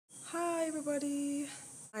everybody.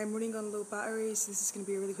 I'm running on low battery, so this is going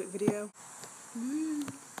to be a really quick video.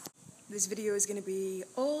 This video is going to be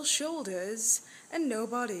all shoulders and no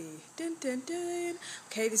body. Dun, dun, dun.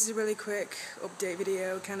 Okay, this is a really quick update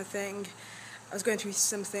video kind of thing. I was going through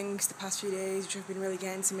some things the past few days which have been really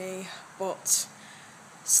getting to me, but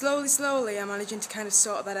slowly I'm managing to kind of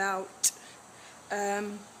sort that out.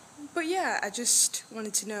 But yeah, I just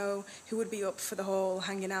wanted to know who would be up for the whole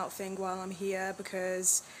hanging out thing while I'm here,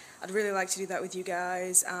 because I'd really like to do that with you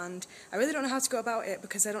guys, and I really don't know how to go about it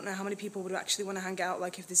because I don't know how many people would actually want to hang out.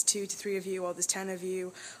 Like if there's 2 to 3 of you, or there's 10 of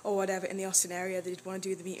you, or whatever in the Austin area, they'd want to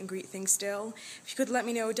do the meet and greet thing still. If you could let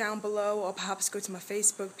me know down below, or perhaps go to my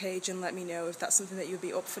Facebook page and let me know if that's something that you'd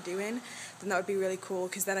be up for doing, then that would be really cool,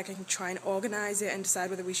 because then I can try and organise it and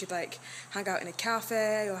decide whether we should like hang out in a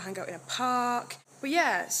cafe or hang out in a park. But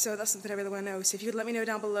yeah, so that's something I really want to know. So if you could let me know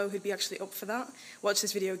down below who'd be actually up for that. Watch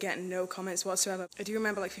this video, getting no comments whatsoever. I do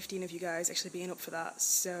remember like 15 of you guys actually being up for that.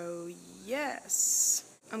 So yes,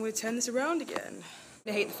 I'm going to turn this around again.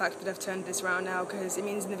 I hate the fact that I've turned this around now, because it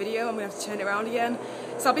means in the video I'm going to have to turn it around again.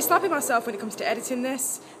 So I'll be slapping myself when it comes to editing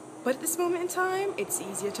this. But at this moment in time, it's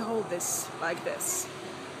easier to hold this like this.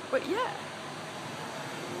 But yeah.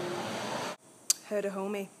 Heard a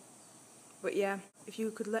homie. But yeah, if you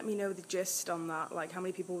could let me know the gist on that, like how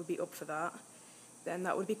many people would be up for that, then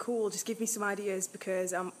that would be cool. Just give me some ideas,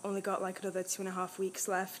 because I'm only got like another 2.5 weeks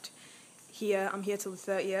left here. I'm here till the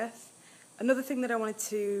 30th. Another thing that I wanted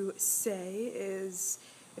to say is,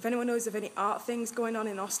 if anyone knows of any art things going on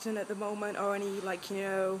in Austin at the moment, or any like, you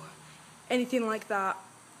know, anything like that,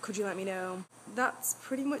 could you let me know? That's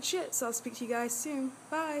pretty much it, so I'll speak to you guys soon.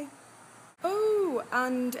 Bye! Oh,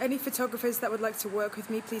 and any photographers that would like to work with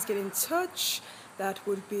me, please get in touch. That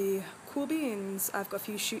would be cool beans. I've got a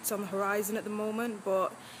few shoots on the horizon at the moment,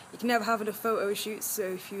 but you can never have enough photo shoots, so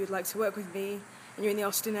if you would like to work with me and you're in the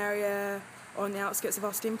Austin area or on the outskirts of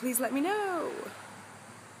Austin, please let me know.